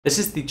This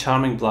is the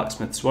charming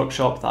blacksmith's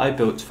workshop that I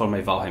built for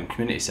my Valheim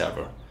community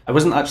server. I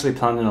wasn't actually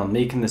planning on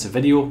making this a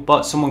video,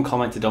 but someone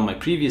commented on my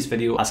previous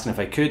video asking if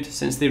I could,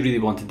 since they really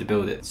wanted to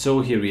build it,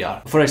 so here we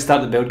are. Before I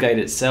start the build guide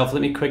itself,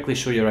 let me quickly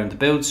show you around the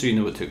build so you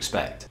know what to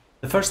expect.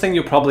 The first thing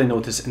you'll probably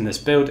notice in this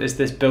build is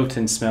this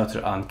built-in smelter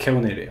and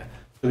kiln area.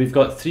 So we've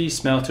got 3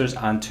 smelters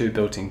and 2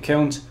 built-in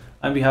kilns,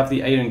 and we have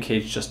the iron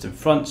cage just in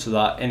front so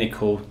that any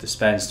coal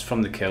dispensed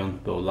from the kiln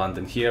will land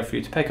in here for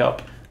you to pick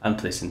up and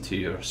place into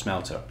your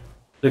smelter.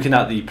 Looking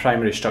at the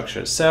primary structure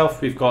itself,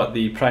 we've got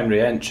the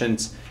primary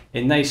entrance,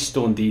 a nice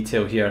stone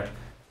detail here,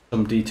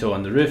 some detail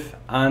on the roof,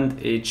 and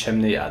a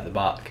chimney at the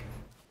back.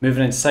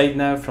 Moving inside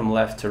now from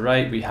left to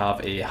right, we have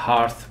a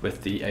hearth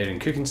with the iron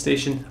cooking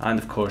station, and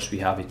of course we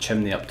have a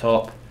chimney up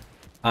top.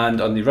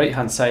 And on the right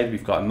hand side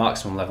we've got a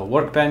maximum level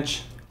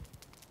workbench,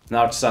 an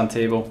artisan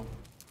table,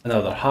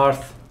 another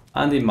hearth,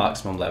 and a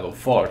maximum level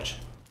forge.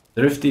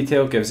 The roof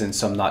detail gives in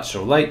some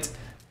natural light,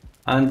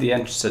 and the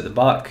entrance at the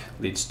back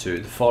leads to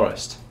the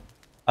forest.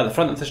 At the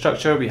front of the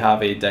structure we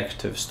have a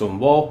decorative stone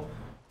wall,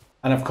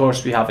 and of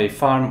course we have a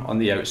farm on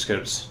the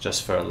outskirts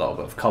just for a little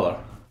bit of colour.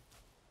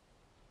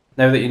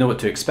 Now that you know what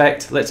to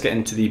expect, let's get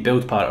into the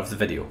build part of the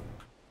video.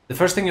 The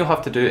first thing you'll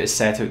have to do is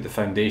set out the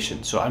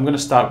foundation. So I'm going to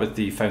start with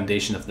the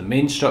foundation of the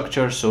main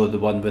structure, so the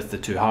one with the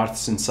 2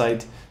 hearths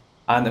inside,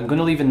 and I'm going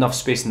to leave enough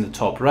space in the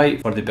top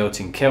right for the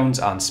built-in kilns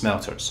and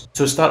smelters.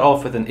 So start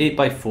off with an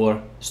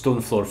 8x4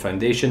 stone floor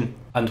foundation,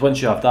 and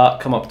once you have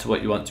that, come up to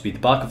what you want to be the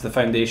back of the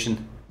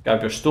foundation,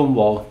 grab your stone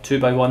wall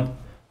 2x1,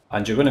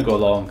 and you're going to go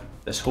along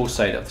this whole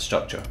side of the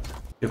structure.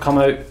 You'll come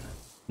out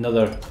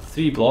another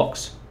 3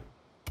 blocks,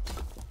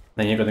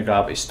 then you're going to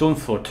grab a stone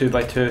floor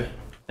 2x2,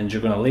 and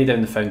you're going to lay down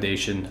the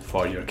foundation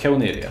for your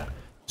kiln area.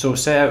 So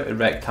set out a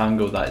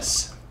rectangle that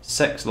is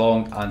 6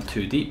 long and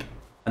 2 deep,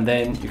 and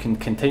then you can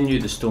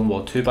continue the stone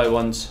wall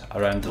 2x1s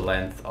around the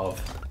length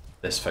of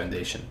this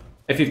foundation.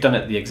 If you've done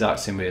it the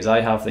exact same way as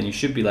I have, then you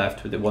should be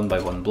left with a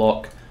 1x1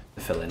 block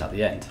to fill in at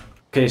the end.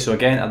 Okay, so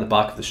again at the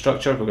back of the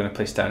structure we're going to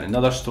place down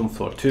another stone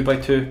floor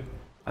 2x2,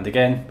 and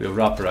again we'll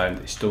wrap around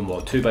a stone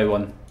wall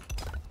 2x1,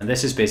 and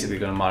this is basically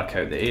going to mark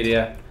out the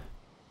area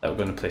that we're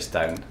going to place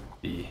down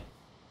the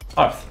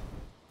hearth.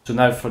 So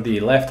now for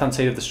the left hand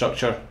side of the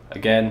structure,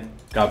 again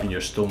grabbing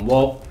your stone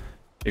wall,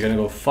 you're going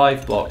to go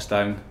 5 blocks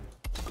down.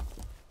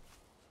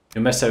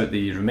 You'll miss out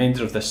the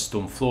remainder of this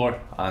stone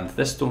floor, and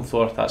this stone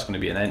floor, that's going to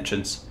be an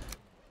entrance,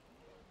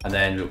 and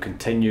then we'll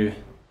continue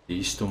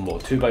the stone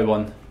wall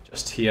 2x1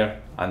 just here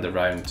and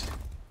around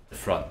the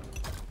front.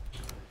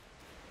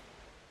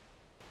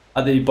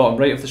 At the bottom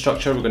right of the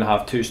structure we're going to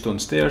have 2 stone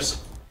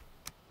stairs,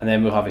 and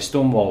then we'll have a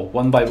stone wall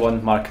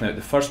 1x1 marking out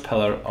the first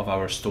pillar of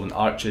our stone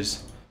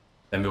arches.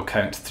 Then we'll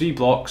count 3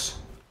 blocks,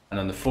 and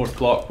on the 4th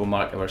block we'll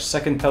mark our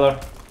 2nd pillar,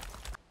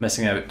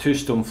 missing out 2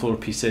 stone floor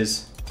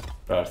pieces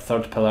for our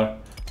 3rd pillar,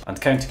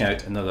 and counting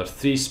out another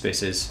 3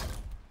 spaces,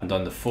 and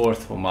on the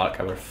 4th we'll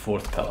mark our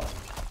 4th pillar.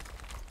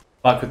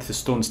 Back with the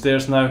stone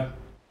stairs now.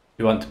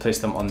 We want to place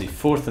them on the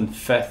 4th and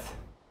 5th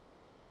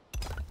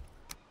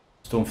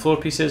stone floor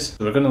pieces,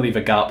 so we're going to leave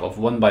a gap of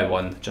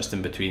 1x1 just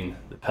in between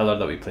the pillar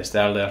that we placed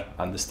earlier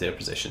and the stair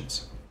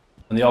positions.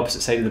 On the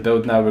opposite side of the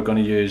build now we're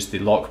going to use the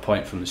lock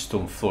point from the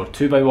stone floor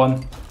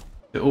 2x1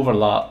 to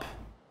overlap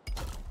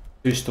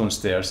 2 stone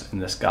stairs in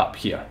this gap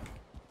here.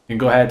 We can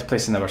go ahead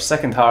placing our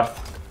 2nd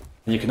hearth,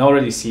 and you can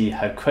already see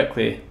how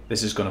quickly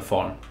this is going to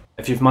form.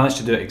 If you've managed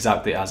to do it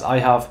exactly as I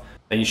have,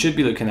 then you should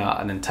be looking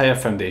at an entire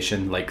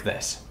foundation like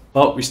this.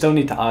 But we still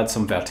need to add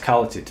some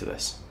verticality to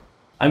this.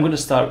 I'm going to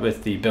start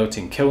with the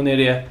built-in kiln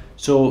area.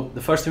 So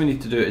the first thing we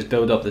need to do is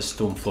build up this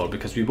stone floor,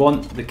 because we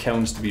want the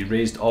kilns to be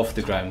raised off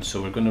the ground.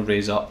 So we're going to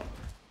raise up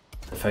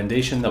the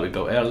foundation that we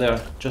built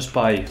earlier just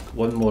by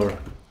 1 more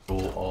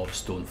row of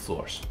stone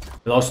floors.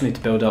 We'll also need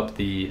to build up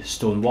the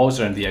stone walls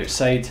around the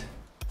outside,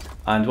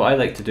 and what I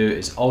like to do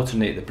is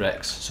alternate the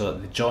bricks so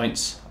that the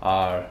joints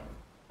are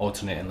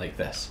alternating like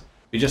this.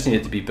 We just need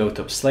it to be built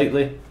up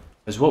slightly,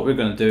 because what we're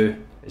going to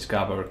do is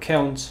grab our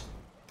kilns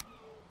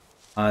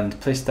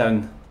and place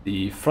down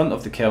the front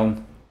of the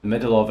kiln, the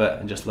middle of it,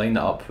 and just line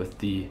it up with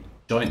the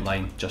joint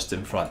line just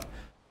in front.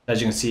 As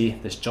you can see,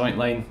 this joint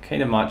line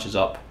kind of matches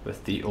up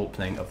with the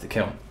opening of the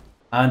kiln.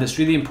 And it's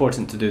really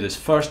important to do this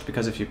first,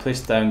 because if you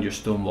place down your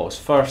stone walls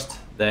first,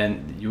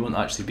 then you won't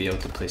actually be able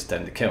to place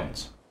down the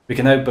kilns. We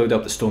can now build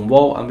up the stone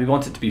wall, and we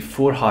want it to be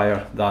 4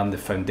 higher than the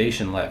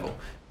foundation level.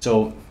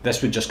 So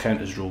this would just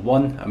count as row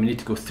 1, and we need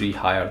to go 3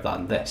 higher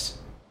than this.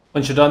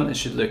 Once you're done, it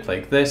should look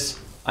like this,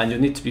 and you'll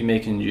need to be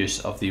making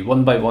use of the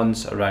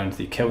 1x1s around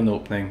the kiln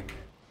opening so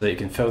that you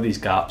can fill these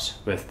gaps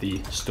with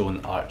the stone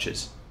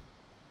arches.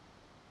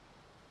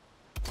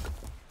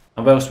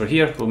 And whilst we're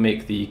here, we'll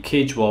make the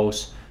cage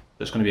walls.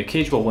 There's going to be a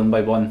cage wall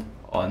 1x1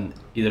 on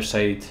either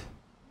side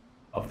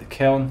of the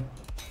kiln.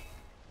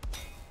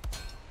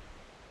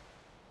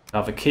 I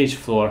have a cage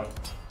floor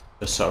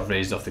just sort of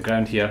raised off the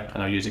ground here,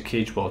 and I'll use a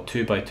cage wall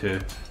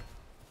 2x2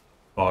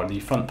 for the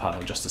front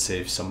panel just to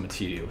save some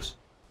materials.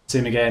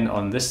 Same again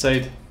on this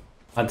side.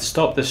 And to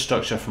stop this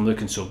structure from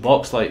looking so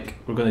box-like,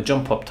 we're going to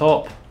jump up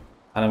top,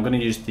 and I'm going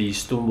to use the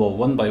stone wall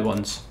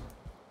 1x1s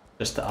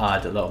just to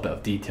add a little bit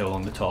of detail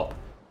along the top.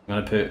 I'm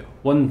going to put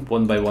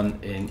one by one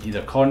in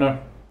either corner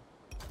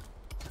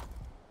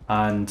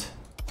and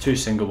 2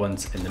 single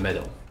ones in the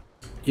middle.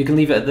 You can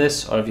leave it at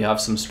this, or if you have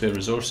some spare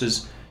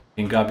resources,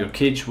 you can grab your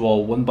cage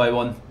wall one by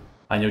one,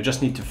 and you'll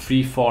just need to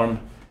freeform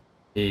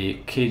a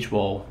cage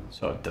wall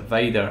sort of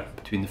divider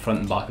between the front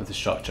and back of the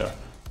structure,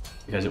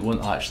 because it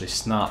won't actually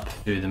snap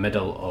through the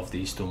middle of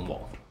the stone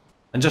wall.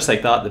 And just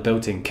like that, the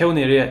built-in kiln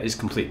area is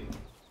complete.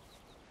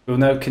 We'll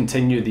now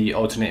continue the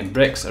alternating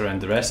bricks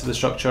around the rest of the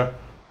structure,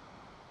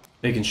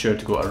 making sure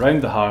to go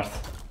around the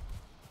hearth,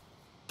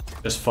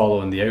 just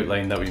following the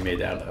outline that we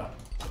made earlier.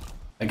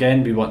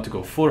 Again, we want to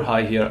go 4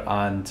 high here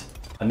and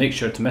make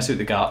sure to miss out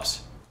the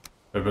gaps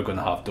where we're going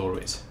to have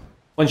doorways.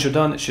 Once you're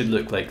done, it should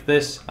look like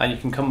this, and you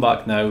can come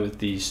back now with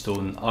the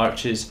stone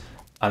arches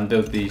and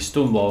build the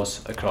stone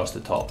walls across the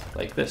top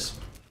like this.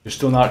 Your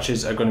stone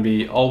arches are going to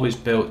be always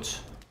built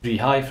 3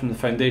 high from the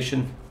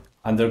foundation,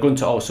 and they're going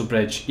to also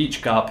bridge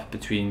each gap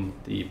between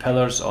the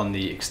pillars on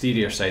the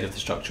exterior side of the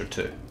structure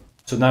too.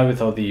 So now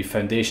with all the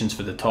foundations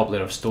for the top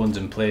layer of stones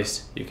in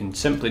place, you can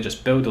simply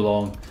just build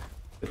along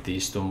with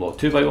these stone wall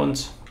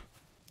 2x1s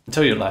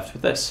until you're left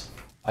with this.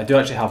 I do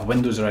actually have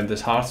windows around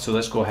this hearth, so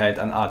let's go ahead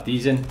and add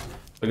these in.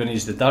 We're going to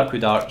use the dark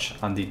wood arch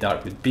and the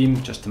dark wood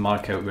beam just to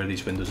mark out where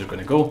these windows are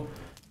going to go.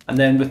 And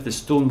then with the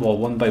stone wall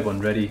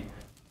 1x1 ready,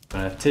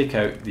 I'm going to take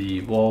out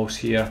the walls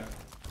here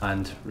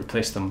and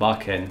replace them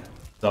back in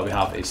so that we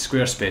have a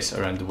square space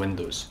around the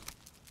windows.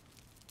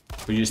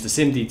 We'll use the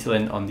same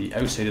detailing on the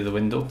outside of the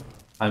window,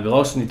 and we'll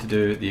also need to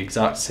do the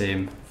exact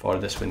same for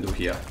this window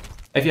here.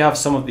 If you have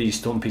some of these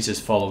stone pieces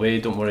fall away,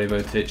 don't worry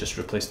about it, just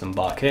replace them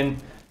back in.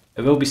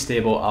 It will be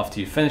stable after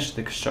you finish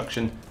the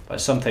construction, but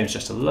it's sometimes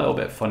just a little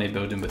bit funny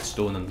building with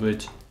stone and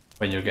wood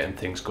when you're getting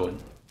things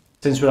going.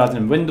 Since we're adding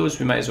in windows,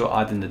 we might as well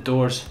add in the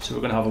doors. So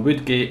we're going to have a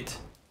wood gate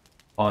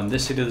on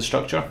this side of the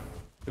structure.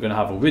 We're going to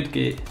have a wood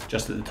gate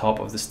just at the top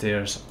of the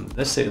stairs on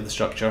this side of the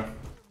structure.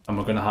 And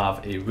we're going to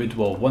have a wood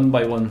wall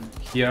 1x1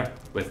 here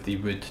with the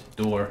wood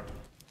door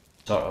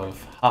sort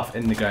of half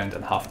in the ground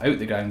and half out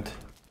the ground.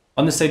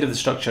 On the side of the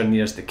structure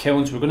nearest the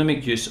kilns, we're going to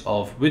make use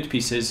of wood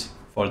pieces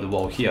for the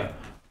wall here.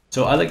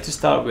 So I like to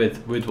start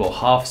with wood wall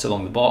halves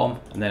along the bottom,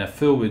 and then a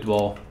full wood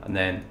wall, and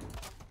then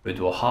wood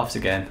wall halves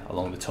again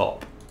along the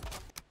top.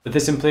 With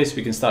this in place,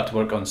 we can start to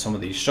work on some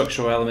of the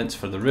structural elements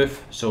for the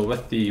roof. So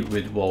with the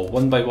wood wall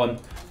 1x1, I'm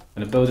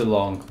going to build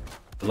along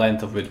the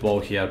length of wood wall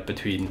here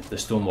between the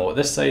stone wall at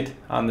this side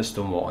and the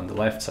stone wall on the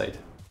left side.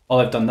 All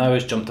I've done now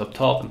is jumped up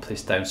top and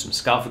placed down some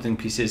scaffolding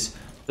pieces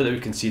so that we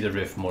can see the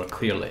roof more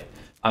clearly.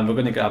 And we're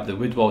going to grab the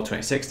wood wall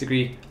 26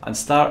 degree and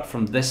start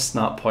from this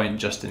snap point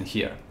just in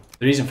here.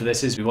 The reason for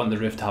this is we want the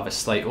roof to have a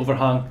slight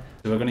overhang,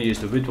 so we're going to use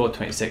the wood wall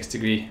 26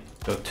 degree,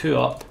 build 2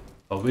 up,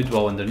 a wood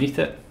wall underneath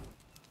it.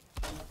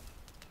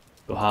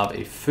 We'll have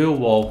a full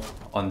wall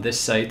on this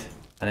side,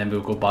 and then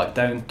we'll go back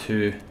down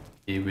to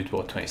a wood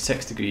wall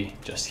 26 degree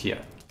just here.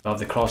 We'll have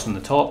the cross on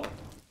the top,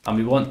 and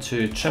we want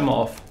to trim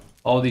off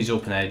all these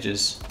open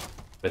edges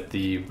with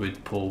the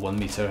wood pole 1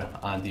 meter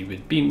and the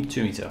wood beam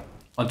 2 meter.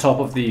 On top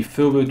of the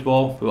full wood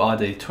wall, we'll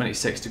add a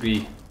 26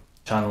 degree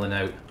channeling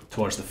out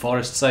towards the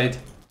forest side.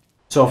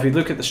 So if we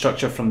look at the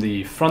structure from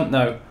the front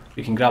now,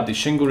 we can grab the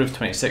shingle roof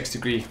 26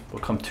 degree,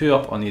 we'll come 2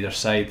 up on either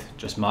side,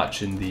 just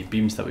matching the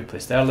beams that we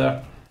placed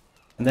earlier.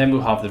 And then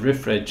we'll have the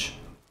roof ridge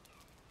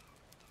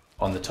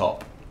on the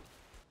top.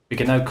 We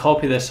can now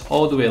copy this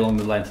all the way along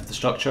the length of the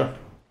structure,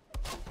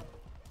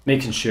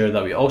 making sure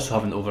that we also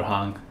have an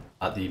overhang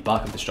at the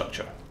back of the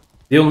structure.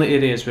 The only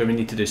areas where we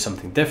need to do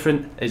something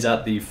different is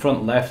at the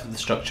front left of the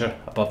structure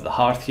above the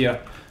hearth here.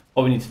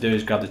 All we need to do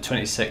is grab the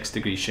 26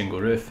 degree shingle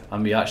roof,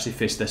 and we actually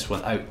face this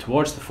one out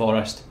towards the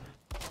forest,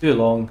 2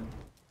 along.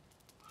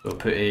 We'll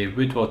put a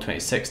wood wall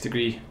 26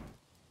 degree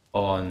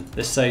on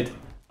this side,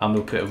 and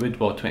we'll put a wood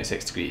wall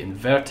 26 degree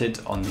inverted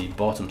on the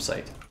bottom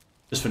side.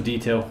 Just for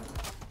detail,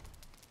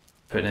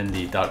 putting in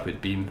the dark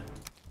wood beam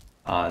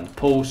and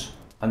poles.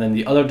 And then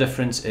the other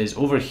difference is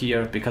over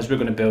here, because we're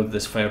going to build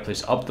this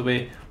fireplace up the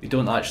way, we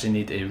don't actually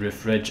need a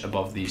roof ridge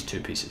above these 2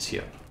 pieces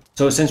here.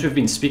 So since we've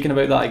been speaking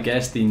about that, I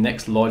guess the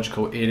next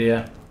logical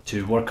area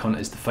to work on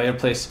is the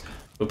fireplace.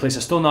 We'll place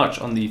a stone arch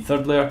on the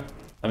 3rd layer.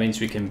 That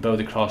means we can build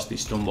across the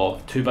stone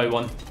wall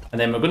 2x1. And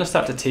then we're going to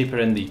start to taper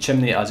in the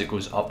chimney as it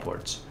goes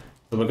upwards.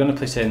 So we're going to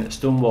place in a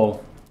stone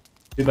wall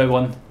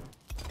 2x1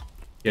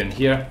 here and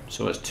here.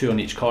 So it's 2 on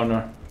each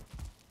corner,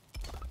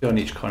 2 on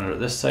each corner at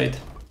this side.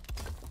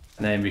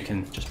 And then we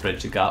can just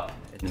bridge the gap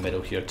in the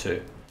middle here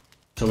too.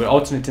 So we're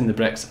alternating the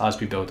bricks as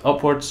we build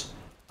upwards,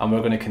 and we're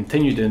going to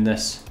continue doing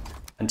this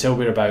until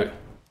we're about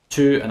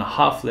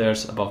 2.5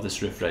 layers above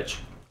this roof ridge.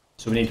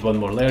 So we need 1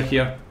 more layer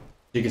here.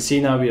 You can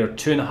see now we are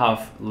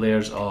 2.5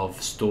 layers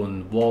of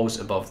stone walls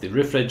above the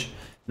roof ridge.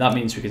 That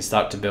means we can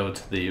start to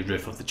build the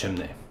roof of the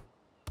chimney.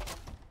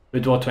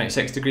 Wood wall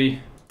 26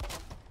 degree,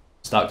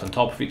 stacked on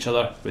top of each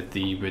other with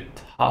the wood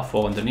half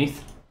wall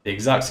underneath. The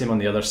exact same on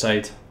the other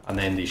side, and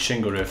then the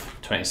shingle roof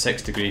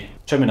 26 degree,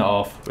 trimming it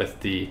off with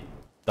the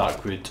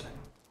dark wood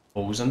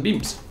poles and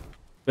beams.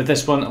 With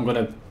this one, I'm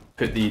going to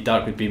put the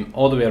dark wood beam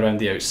all the way around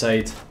the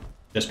outside,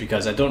 just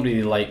because I don't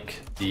really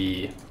like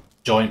the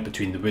joint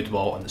between the wood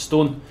wall and the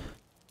stone.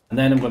 And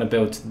then I'm going to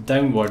build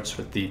downwards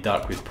with the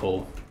dark wood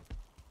pole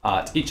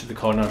at each of the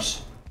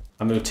corners,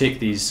 and we'll take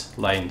these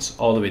lines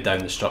all the way down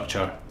the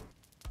structure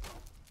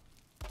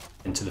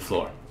into the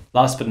floor.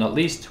 Last but not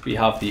least, we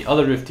have the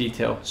other roof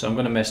detail, so I'm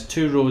going to miss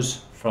 2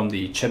 rows from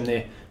the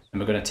chimney,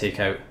 and we're going to take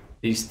out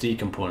these 3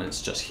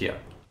 components just here.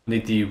 We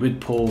need the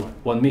wood pole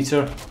 1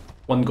 meter,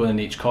 1 going in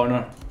each corner,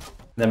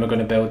 and then we're going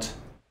to build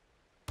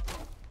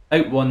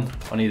out 1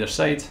 on either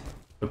side.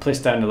 We'll place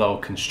down a little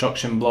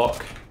construction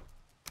block,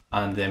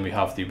 and then we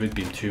have the wood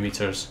beam 2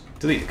 meters,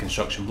 delete the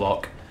construction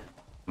block,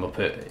 and we'll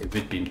put a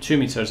wood beam 2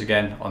 meters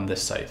again on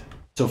this side.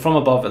 So from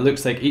above, it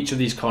looks like each of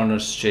these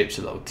corners shapes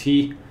a little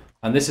T,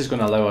 and this is going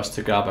to allow us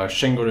to grab our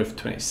shingle roof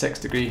 26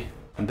 degree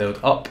and build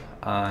up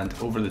and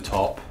over the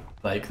top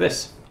like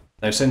this.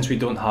 Now, since we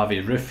don't have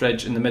a roof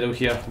ridge in the middle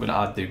here, I'm going to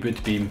add the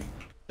wood beam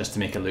just to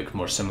make it look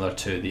more similar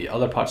to the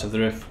other parts of the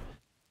roof.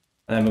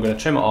 And then we're going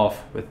to trim it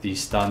off with the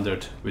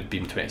standard wood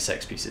beam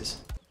 26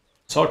 pieces.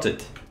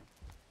 Sorted.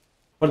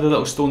 For the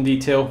little stone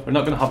detail, we're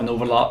not going to have an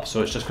overlap,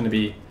 so it's just going to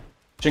be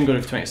shingle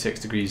roof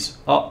 26 degrees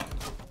up,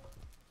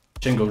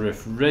 shingle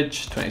roof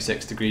ridge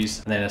 26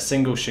 degrees, and then a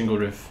single shingle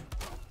roof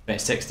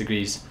 26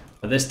 degrees,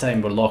 but this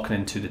time we're locking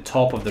into the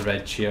top of the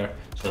ridge here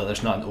so that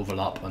there's not an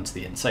overlap onto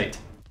the inside.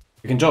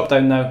 We can drop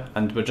down now,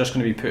 and we're just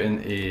going to be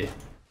putting a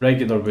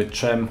regular wood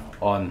trim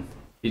on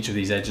each of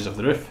these edges of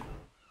the roof,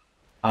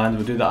 and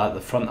we'll do that at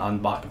the front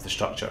and back of the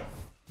structure.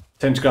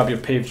 Time to grab your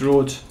paved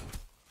road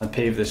and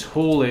pave this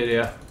whole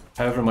area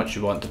however much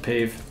you want to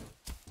pave,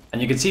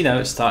 and you can see now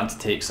it's starting to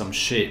take some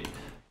shape.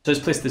 So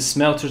let's place the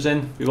smelters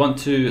in. We want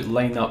to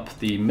line up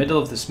the middle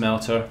of the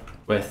smelter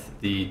with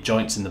the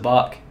joints in the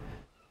back.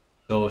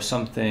 So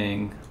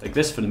something like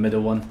this for the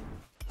middle one,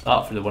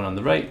 that for the one on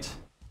the right,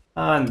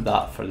 and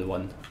that for the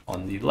one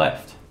on the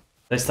left.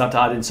 Let's start to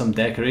add in some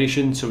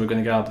decoration. So we're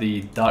going to grab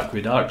the dark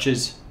wood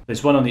arches,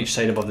 place 1 on each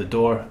side above the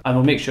door, and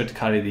we'll make sure to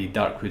carry the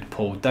dark wood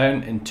pole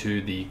down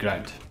into the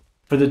ground.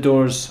 For the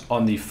doors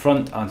on the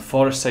front and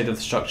forest side of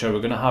the structure, we're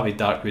going to have a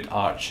dark wood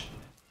arch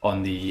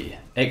on the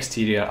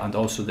exterior and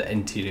also the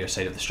interior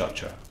side of the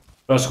structure.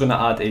 We're also going to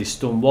add a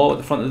stone wall at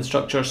the front of the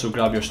structure, so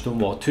grab your stone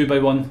wall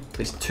 2x1,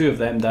 place 2 of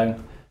them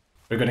down.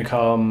 We're going to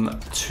come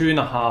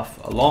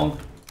 2.5 along,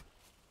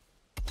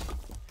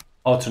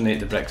 alternate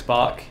the bricks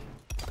back,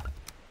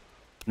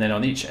 and then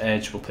on each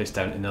edge we'll place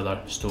down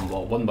another stone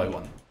wall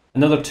 1x1.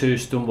 Another 2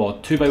 stone wall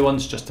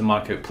 2x1s just to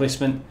mark out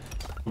placement.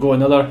 We'll go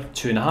another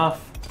 2.5,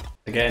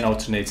 again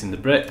alternating the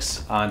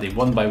bricks, and a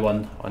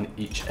 1x1 on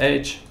each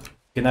edge.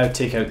 You can now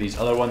take out these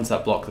other ones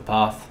that block the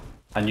path,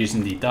 and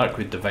using the dark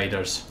wood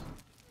dividers,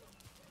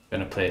 I'm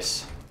going to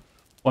place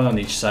 1 on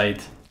each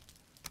side,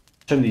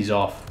 trim these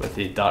off with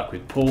a dark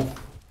wood pole.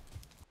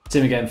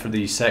 Same again for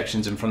the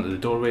sections in front of the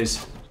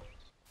doorways,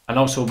 and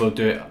also we'll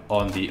do it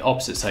on the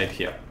opposite side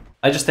here.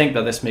 I just think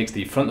that this makes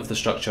the front of the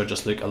structure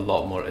just look a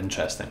lot more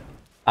interesting.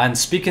 And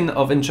speaking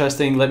of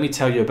interesting, let me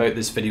tell you about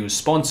this video's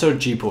sponsor,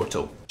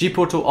 GPORTAL.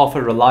 GPORTAL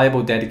offer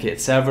reliable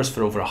dedicated servers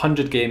for over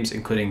 100 games,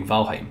 including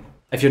Valheim.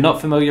 If you're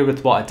not familiar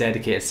with what a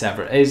dedicated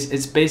server is,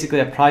 it's basically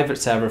a private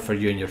server for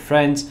you and your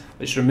friends,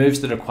 which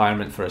removes the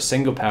requirement for a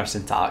single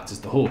person to act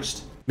as the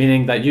host,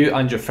 meaning that you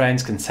and your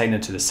friends can sign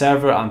into the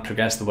server and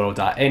progress the world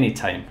at any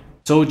time.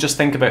 So just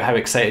think about how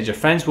excited your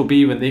friends will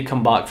be when they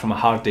come back from a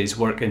hard day's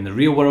work in the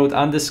real world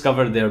and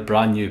discover their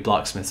brand new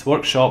Blacksmith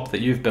workshop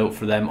that you've built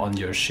for them on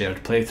your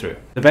shared playthrough.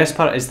 The best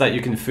part is that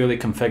you can fully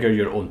configure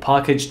your own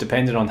package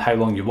depending on how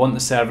long you want the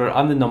server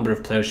and the number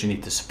of players you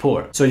need to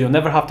support, so you'll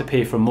never have to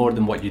pay for more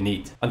than what you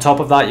need. On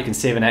top of that, you can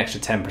save an extra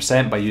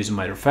 10% by using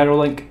my referral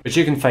link, which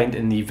you can find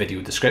in the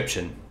video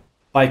description.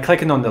 By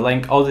clicking on the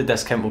link, all the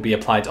discount will be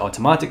applied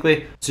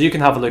automatically, so you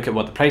can have a look at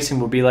what the pricing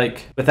will be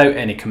like without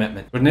any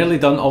commitment. We're nearly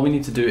done. All we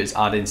need to do is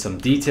add in some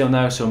detail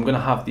now, so I'm going to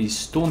have the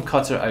stone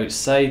cutter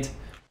outside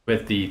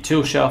with the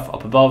tool shelf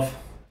up above,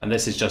 and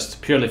this is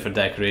just purely for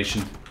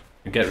decoration.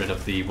 We'll get rid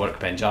of the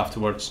workbench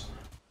afterwards.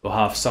 We'll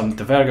have some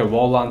Diverga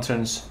wall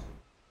lanterns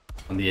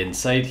on the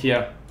inside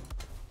here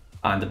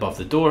and above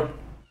the door,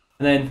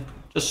 and then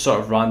just sort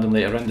of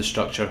randomly around the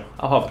structure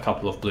I'll have a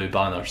couple of blue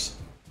banners.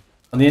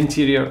 On the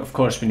interior, of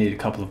course, we need a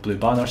couple of blue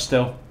banners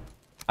still,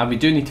 and we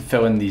do need to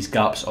fill in these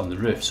gaps on the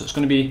roof. So it's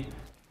going to be,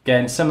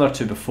 again, similar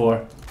to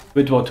before,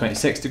 wood wall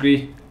 26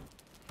 degree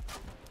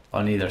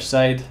on either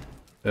side.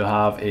 We'll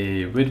have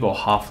a wood wall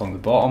half along the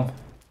bottom.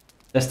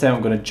 This time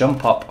I'm going to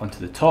jump up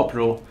onto the top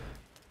row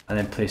and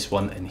then place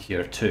 1 in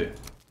here too.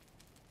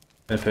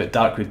 I'm going to put a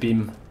dark wood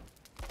beam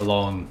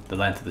along the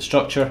length of the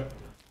structure,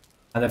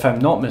 and if I'm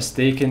not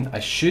mistaken,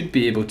 I should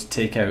be able to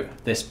take out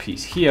this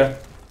piece here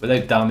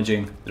without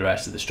damaging the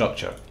rest of the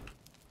structure.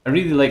 I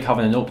really like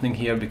having an opening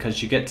here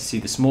because you get to see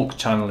the smoke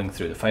channeling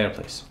through the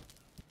fireplace.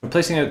 For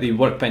placing out the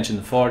workbench in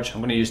the forge,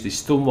 I'm going to use the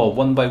stone wall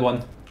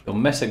 1x1. You'll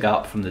miss a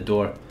gap from the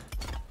door.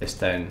 This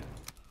down,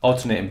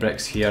 alternating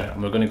bricks here,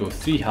 and we're going to go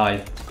 3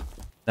 high.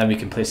 Then we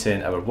can place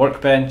in our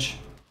workbench.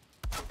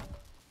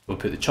 We'll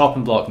put the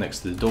chopping block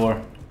next to the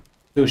door.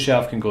 Tool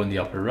shelf can go in the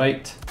upper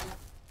right.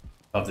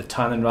 We'll have the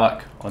tanning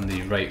rack on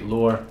the right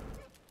lower.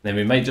 Then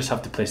we might just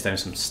have to place down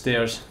some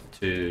stairs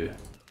to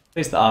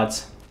place the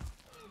adze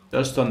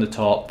just on the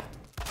top,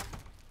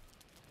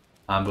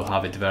 and we'll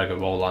have a Diverger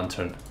wall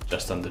lantern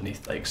just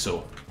underneath like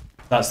so.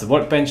 That's the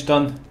workbench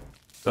done.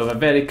 We have a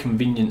very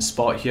convenient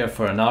spot here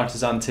for an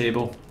artisan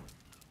table.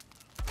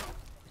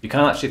 You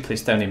can actually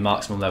place down a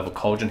maximum level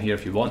cauldron here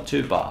if you want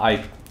to, but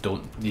I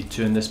don't need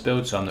to in this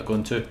build, so I'm not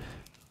going to.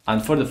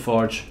 And for the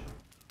forge,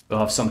 we'll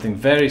have something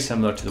very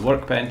similar to the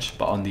workbench,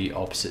 but on the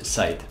opposite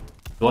side.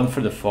 The one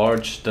for the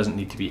forge doesn't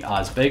need to be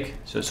as big,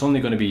 so it's only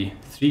going to be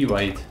 3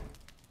 wide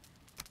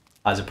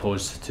as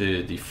opposed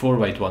to the 4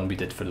 wide one we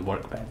did for the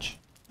workbench.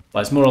 But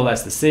it's more or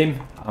less the same,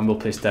 and we'll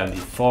place down the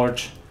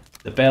forge.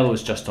 The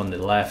bellows just on the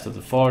left of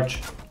the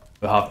forge.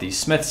 We'll have the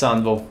smith's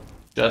anvil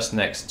just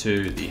next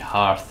to the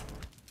hearth.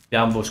 The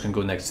anvils can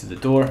go next to the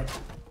door.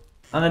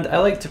 And I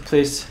like to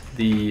place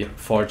the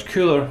forge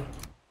cooler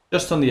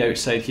just on the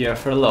outside here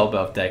for a little bit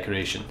of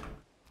decoration.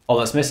 All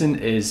that's missing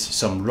is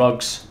some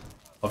rugs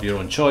of your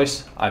own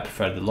choice. I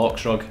prefer the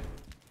Lox rug.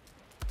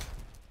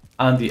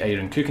 And the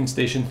iron cooking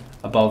station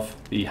above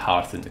the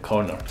hearth in the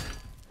corner.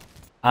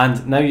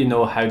 And now you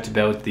know how to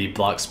build the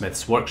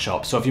blacksmith's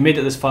workshop. So if you made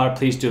it this far,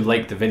 please do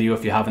like the video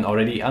if you haven't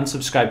already, and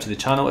subscribe to the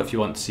channel if you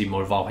want to see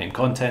more Valheim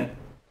content.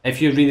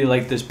 If you really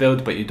like this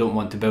build but you don't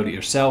want to build it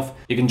yourself,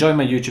 you can join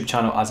my YouTube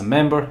channel as a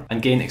member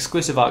and gain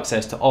exclusive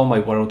access to all my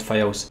world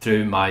files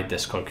through my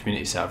Discord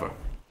community server.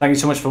 Thank you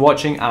so much for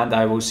watching, and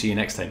I will see you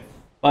next time.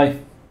 Bye.